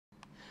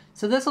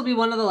So this will be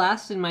one of the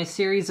last in my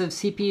series of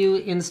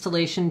CPU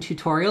installation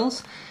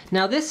tutorials.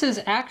 Now this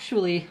is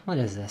actually, what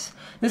is this?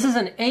 This is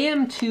an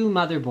AM2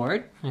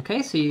 motherboard,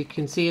 okay? So you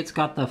can see it's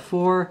got the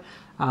 4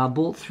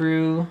 bolt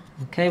through,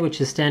 okay, which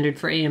is standard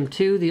for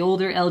AM2. The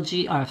older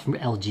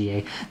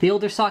the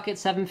older socket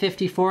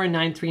 754 and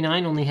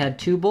 939 only had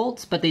 2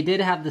 bolts, but they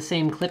did have the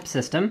same clip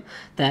system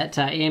that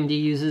AMD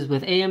uses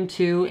with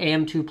AM2,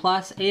 AM2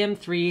 Plus,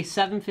 AM3,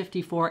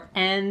 754,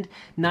 and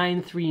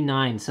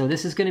 939. So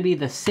this is going to be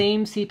the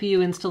same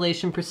CPU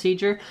installation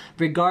procedure,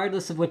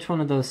 regardless of which one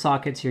of those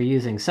sockets you're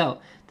using. So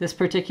this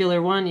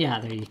particular one, yeah,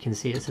 there you can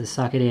see it says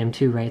socket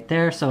AM2 right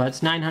there. So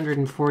it's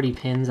 940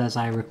 pins, as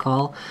I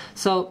recall.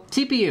 So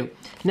CPU.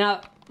 Now,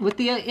 with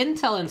the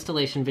Intel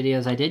installation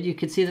videos I did, you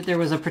could see that there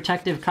was a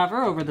protective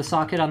cover over the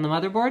socket on the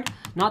motherboard.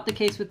 Not the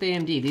case with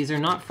AMD. These are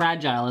not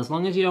fragile. As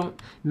long as you don't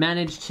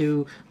manage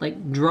to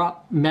like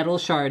drop metal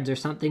shards or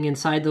something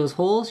inside those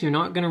holes, you're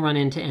not going to run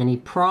into any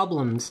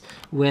problems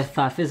with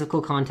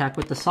physical contact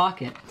with the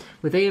socket.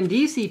 With AMD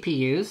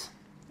CPUs,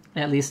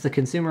 at least the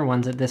consumer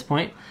ones at this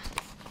point,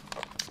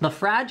 the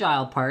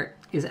fragile part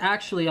is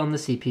actually on the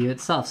CPU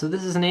itself. So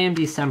this is an AMD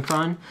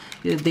Sempron.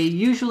 They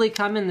usually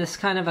come in this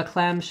kind of a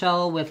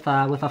clamshell with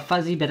a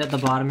fuzzy bit at the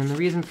bottom, and the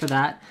reason for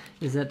that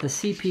is that the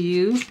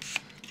CPU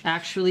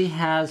actually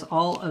has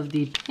all of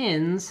the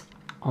pins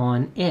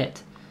on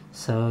it.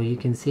 So you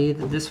can see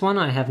that this one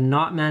I have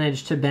not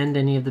managed to bend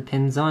any of the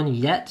pins on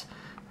yet.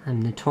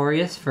 I'm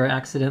notorious for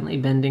accidentally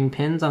bending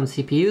pins on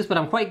CPUs, but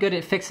I'm quite good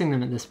at fixing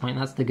them at this point.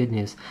 That's the good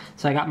news.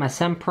 So I got my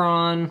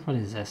Sempron, what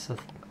is this?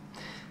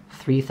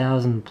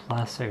 3000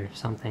 plus or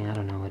something, I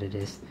don't know what it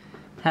is.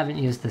 Haven't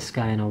used this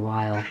guy in a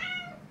while.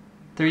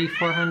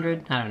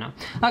 3400? I don't know.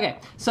 Okay,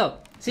 so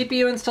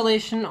CPU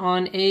installation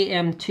on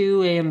AM2,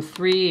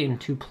 AM3,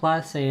 AM2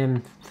 Plus,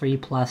 AM3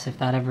 Plus, if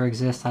that ever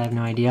exists, I have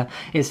no idea,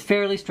 is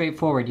fairly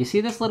straightforward. You see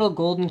this little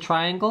golden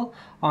triangle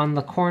on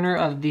the corner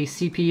of the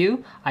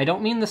CPU? I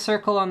don't mean the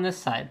circle on this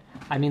side.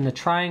 I mean the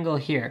triangle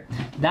here.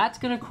 That's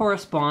going to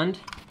correspond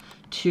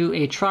to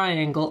a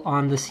triangle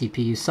on the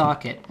CPU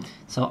socket.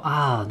 So,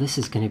 this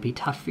is going to be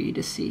tough for you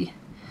to see.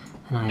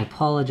 And I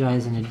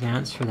apologize in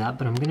advance for that,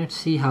 but I'm going to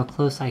see how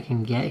close I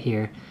can get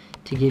here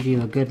to give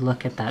you a good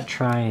look at that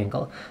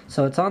triangle.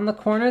 So it's on the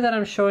corner that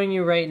I'm showing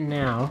you right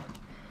now.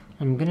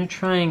 I'm going to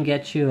try and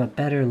get you a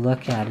better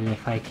look at it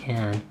if I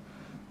can.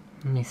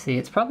 Let me see,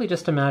 it's probably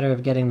just a matter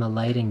of getting the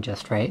lighting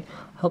just right.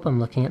 I hope I'm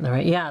looking at the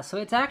right, yeah, so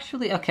it's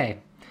actually, okay,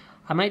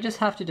 I might just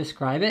have to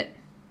describe it.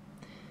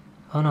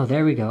 Oh no,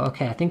 there we go.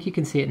 Okay, I think you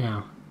can see it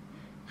now.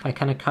 If I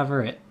kind of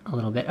cover it a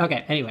little bit.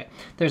 Okay, anyway,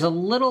 there's a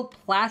little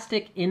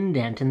plastic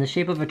indent in the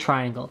shape of a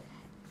triangle.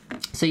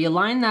 So you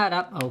line that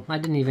up. Oh, I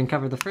didn't even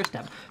cover the first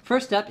step.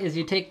 First step is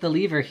you take the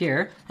lever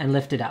here and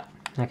lift it up.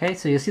 Okay,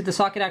 so you'll see the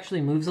socket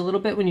actually moves a little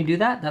bit when you do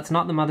that. That's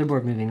not the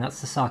motherboard moving,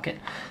 that's the socket.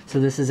 So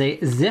this is a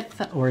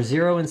ZIF, or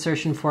zero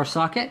insertion force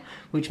socket,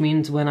 which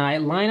means when I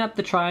line up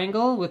the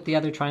triangle with the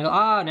other triangle,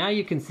 now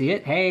you can see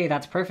it. Hey,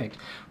 that's perfect.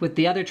 With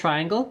the other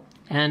triangle,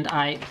 and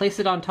I place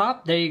it on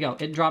top, there you go.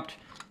 It dropped,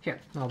 here,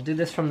 I'll do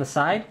this from the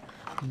side,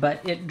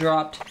 but it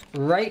dropped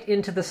right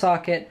into the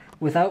socket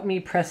without me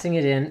pressing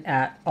it in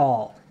at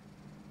all.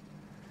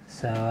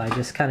 So I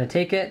just kind of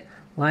take it,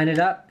 line it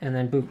up, and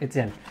then boop, it's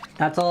in.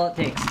 That's all it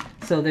takes.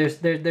 So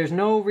there's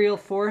no real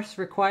force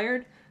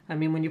required. I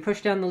mean, when you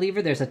push down the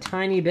lever, there's a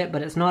tiny bit,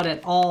 but it's not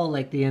at all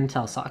like the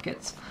Intel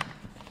sockets.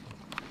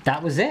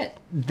 That was it.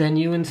 Then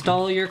you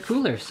install your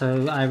cooler.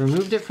 So I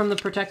removed it from the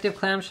protective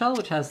clamshell,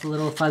 which has the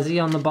little fuzzy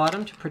on the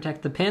bottom to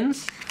protect the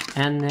pins,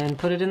 and then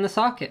put it in the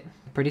socket.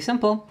 Pretty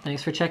simple.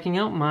 Thanks for checking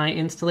out my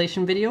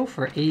installation video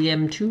for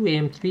AM2,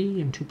 AM3,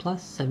 AM2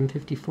 Plus,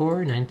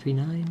 754,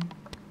 939.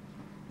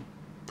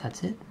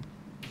 That's it.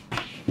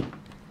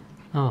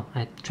 Oh,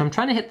 I'm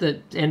trying to hit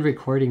the end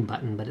recording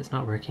button, but it's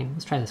not working.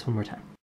 Let's try this one more time.